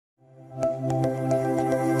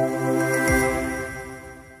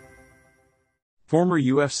Former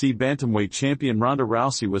UFC bantamweight champion Ronda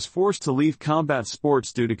Rousey was forced to leave combat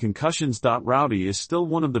sports due to concussions.Rowdy is still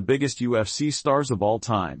one of the biggest UFC stars of all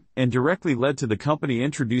time, and directly led to the company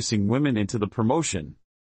introducing women into the promotion.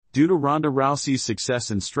 Due to Ronda Rousey's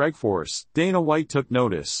success in Strikeforce, Dana White took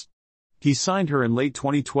notice. He signed her in late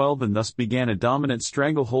 2012 and thus began a dominant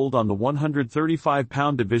stranglehold on the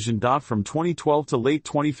 135-pound division. From 2012 to late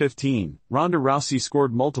 2015, Ronda Rousey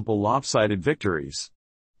scored multiple lopsided victories.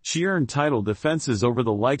 She earned title defenses over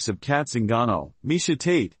the likes of Cat Zingano, Miesha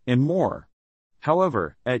Tate, and more.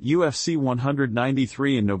 However, at UFC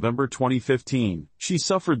 193 in November 2015, she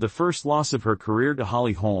suffered the first loss of her career to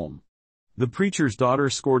Holly Holm. The preacher's daughter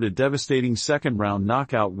scored a devastating second-round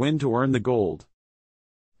knockout win to earn the gold.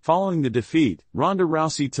 Following the defeat, Ronda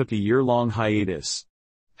Rousey took a year-long hiatus.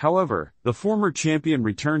 However, the former champion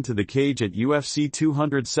returned to the cage at UFC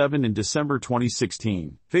 207 in December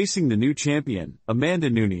 2016, facing the new champion, Amanda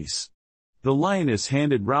Nunes. The Lioness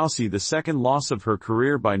handed Rousey the second loss of her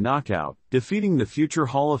career by knockout, defeating the future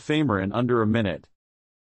Hall of Famer in under a minute.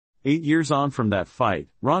 8 years on from that fight,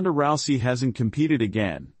 Ronda Rousey hasn't competed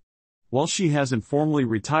again. While she hasn't formally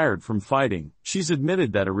retired from fighting, she's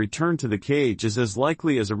admitted that a return to the cage is as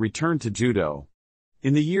likely as a return to judo.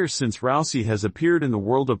 In the years since Rousey has appeared in the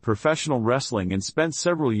world of professional wrestling and spent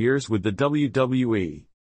several years with the WWE.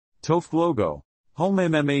 TOF logo. Home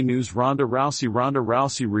MMA News. Ronda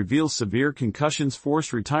Rousey reveals severe concussions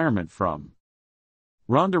forced retirement from.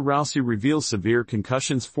 Ronda Rousey reveals severe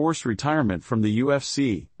concussions forced retirement from the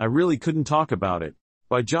UFC. I really couldn't talk about it.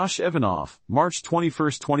 By Josh Evanoff, March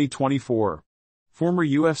 21, 2024. Former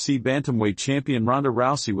UFC bantamweight champion Ronda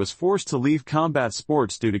Rousey was forced to leave combat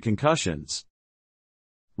sports due to concussions.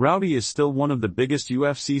 Rowdy is still one of the biggest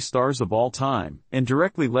UFC stars of all time, and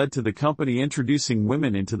directly led to the company introducing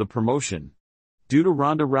women into the promotion. Due to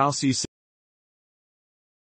Ronda Rousey's